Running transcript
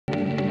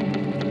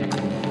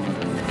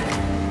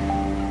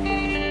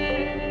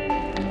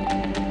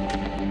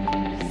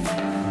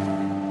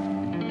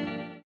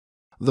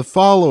The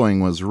following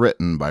was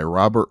written by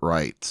Robert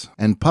Wright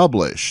and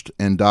published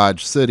in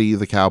Dodge City,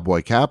 the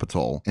cowboy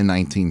capital, in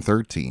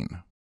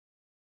 1913.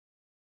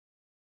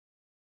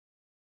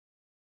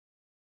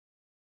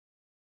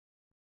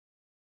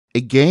 A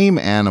game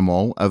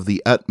animal of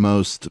the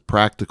utmost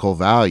practical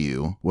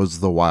value was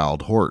the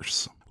wild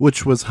horse,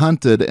 which was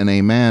hunted in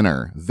a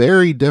manner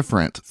very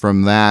different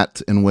from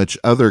that in which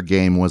other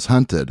game was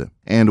hunted,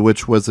 and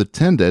which was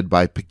attended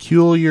by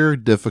peculiar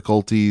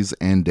difficulties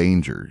and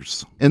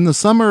dangers. In the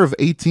summer of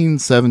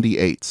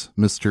 1878,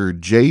 Mr.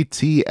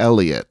 J.T.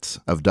 Elliott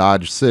of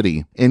Dodge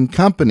City, in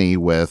company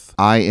with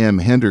I.M.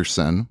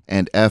 Henderson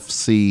and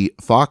F.C.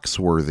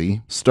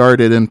 Foxworthy,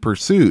 started in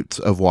pursuit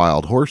of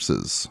wild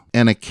horses.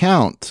 An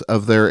account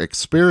of their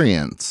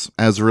experience,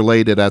 as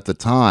related at the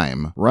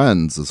time,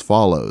 runs as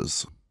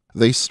follows.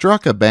 They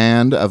struck a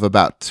band of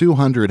about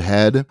 200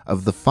 head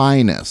of the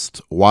finest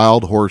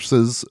wild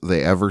horses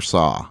they ever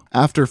saw.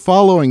 After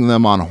following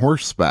them on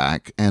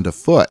horseback and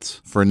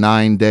afoot for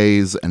 9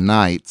 days and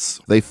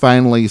nights, they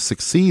finally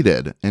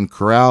succeeded in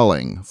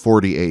corralling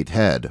 48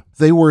 head.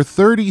 They were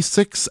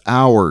 36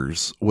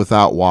 hours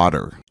without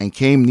water and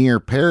came near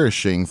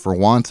perishing for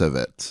want of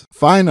it.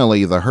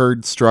 Finally, the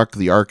herd struck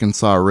the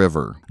Arkansas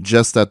River,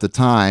 just at the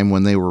time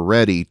when they were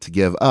ready to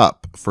give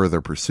up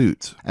further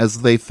pursuit,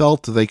 as they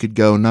felt they could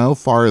go no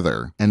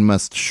farther and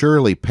must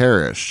surely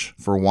perish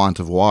for want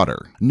of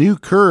water. New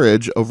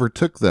courage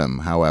overtook them,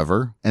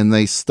 however, and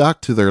they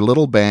stuck to their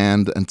little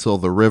band until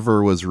the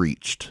river was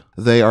reached.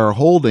 They are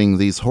holding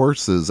these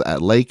horses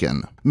at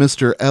Lakin.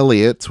 Mr.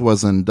 Elliott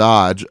was in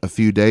Dodge a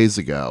few days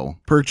ago,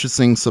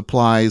 purchasing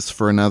supplies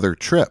for another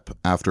trip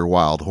after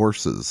wild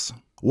horses.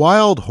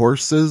 Wild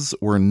horses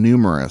were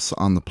numerous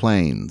on the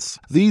plains.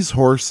 These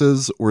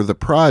horses were the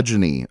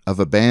progeny of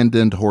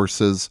abandoned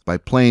horses by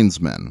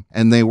plainsmen,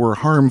 and they were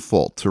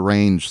harmful to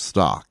range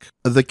stock.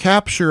 The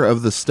capture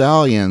of the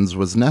stallions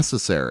was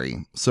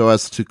necessary so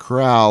as to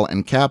corral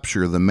and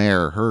capture the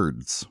mare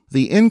herds.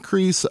 The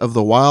increase of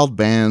the wild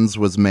bands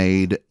was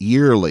made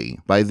yearly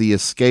by the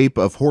escape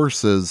of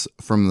horses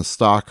from the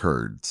stock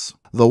herds.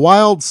 The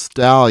wild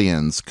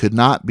stallions could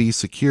not be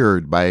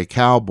secured by a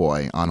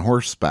cowboy on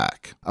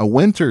horseback. A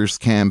winter's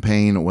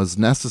campaign was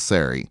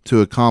necessary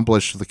to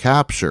accomplish the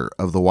capture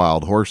of the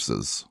wild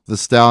horses. The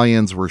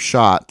stallions were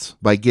shot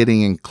by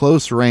getting in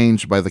close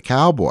range by the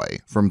cowboy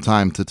from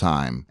time to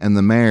time, and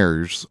the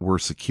mares were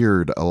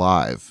secured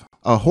alive.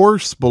 A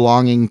horse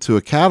belonging to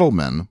a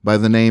cattleman by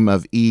the name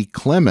of E.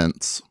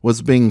 Clements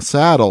was being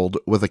saddled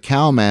with a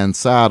cowman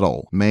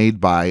saddle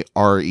made by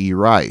R.E.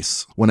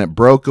 Rice when it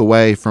broke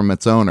away from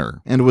its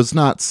owner, and was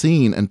not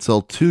seen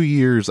until 2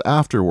 years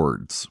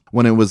afterwards,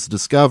 when it was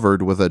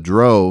discovered with a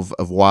drove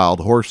of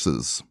wild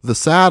horses. The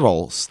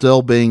saddle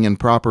still being in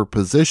proper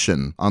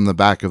position on the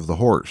back of the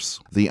horse,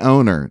 the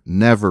owner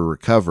never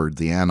recovered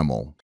the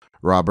animal.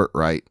 Robert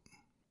Wright.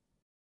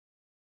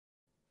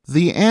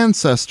 The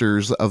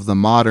ancestors of the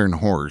modern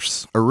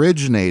horse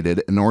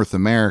originated in North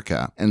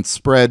America and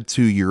spread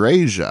to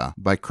Eurasia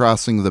by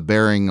crossing the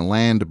Bering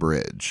Land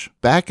Bridge.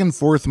 Back and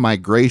forth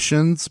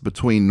migrations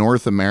between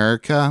North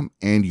America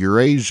and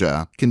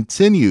Eurasia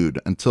continued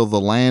until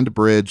the land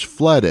bridge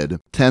flooded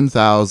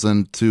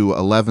 10,000 to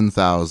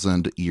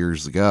 11,000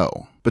 years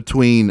ago.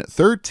 Between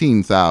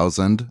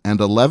 13,000 and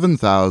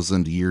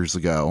 11,000 years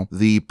ago,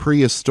 the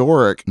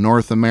prehistoric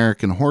North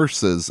American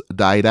horses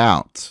died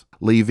out,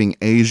 leaving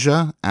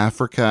Asia,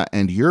 Africa,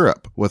 and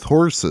Europe with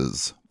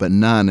horses, but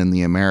none in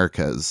the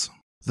Americas.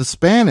 The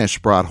Spanish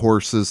brought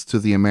horses to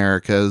the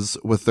Americas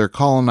with their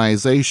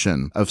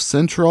colonization of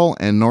Central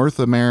and North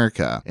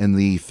America in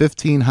the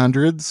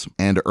 1500s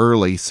and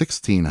early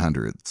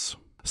 1600s.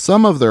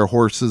 Some of their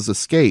horses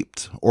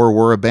escaped or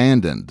were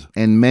abandoned,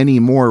 and many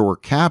more were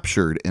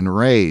captured in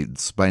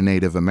raids by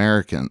Native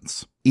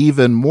Americans.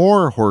 Even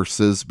more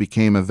horses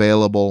became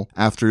available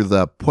after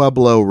the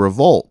Pueblo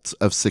Revolt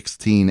of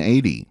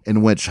 1680,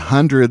 in which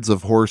hundreds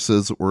of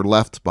horses were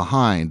left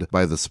behind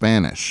by the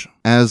Spanish.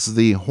 As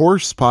the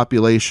horse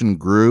population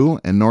grew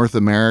in North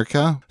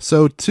America,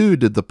 so too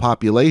did the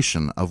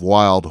population of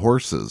wild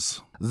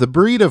horses. The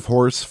breed of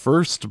horse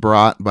first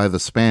brought by the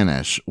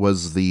Spanish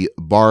was the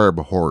barb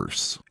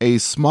horse, a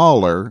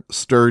smaller,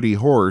 sturdy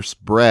horse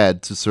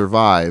bred to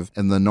survive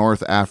in the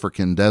North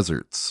African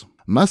deserts.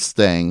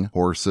 Mustang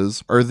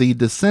horses are the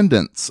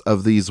descendants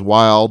of these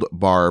wild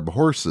barb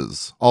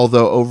horses,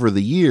 although over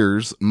the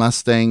years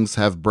Mustangs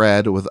have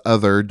bred with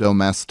other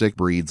domestic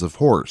breeds of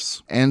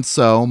horse, and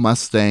so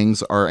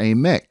Mustangs are a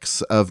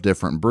mix of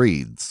different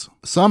breeds.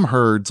 Some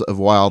herds of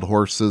wild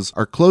horses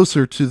are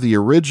closer to the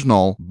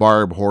original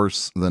barb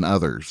horse than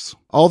others.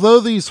 Although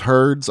these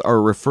herds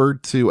are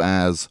referred to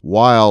as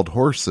wild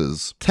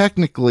horses,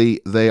 technically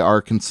they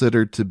are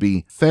considered to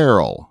be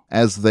feral,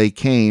 as they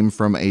came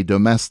from a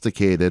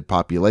domesticated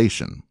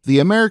population. The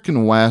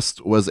American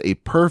West was a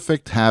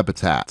perfect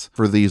habitat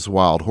for these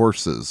wild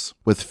horses,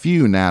 with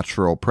few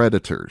natural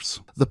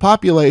predators. The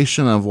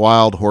population of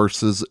wild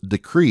horses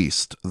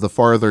decreased the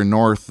farther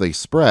north they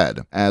spread,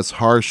 as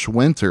harsh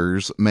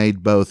winters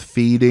made both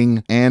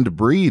feeding and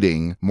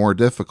breeding more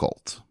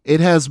difficult. It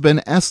has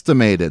been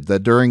estimated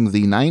that during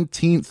the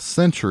 19th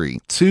century,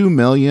 2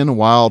 million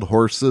wild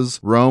horses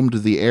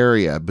roamed the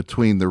area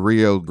between the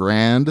Rio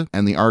Grande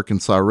and the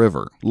Arkansas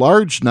River.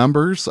 Large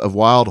numbers of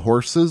wild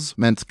horses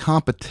meant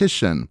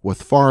competition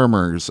with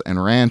farmers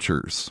and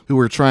ranchers who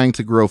were trying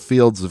to grow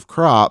fields of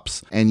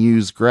crops and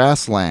use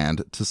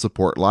grassland to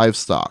support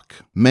livestock.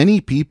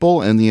 Many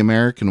people in the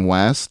American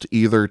West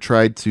either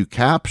tried to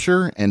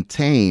capture and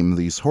tame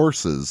these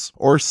horses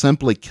or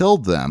simply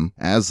killed them,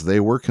 as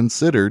they were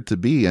considered to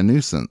be a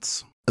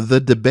nuisance.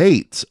 The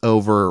debate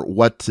over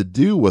what to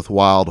do with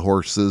wild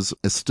horses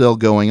is still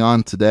going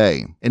on today.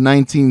 In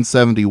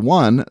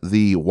 1971,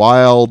 the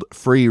Wild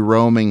Free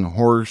Roaming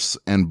Horse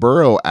and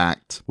Burro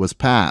Act was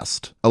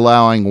passed,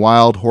 allowing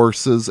wild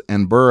horses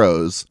and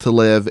burros to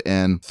live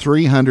in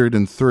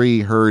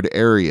 303 herd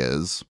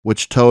areas,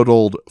 which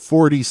totaled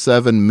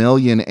 47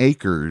 million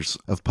acres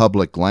of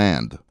public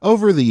land.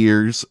 Over the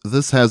years,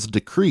 this has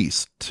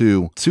decreased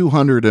to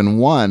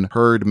 201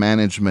 herd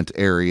management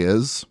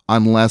areas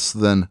on less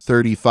than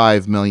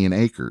 35 million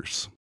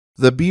acres.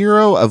 The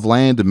Bureau of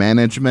Land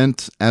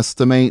Management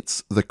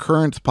estimates the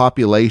current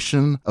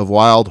population of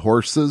wild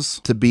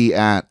horses to be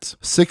at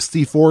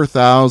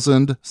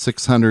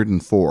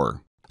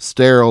 64,604.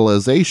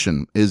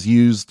 Sterilization is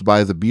used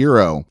by the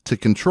Bureau to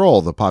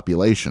control the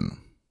population.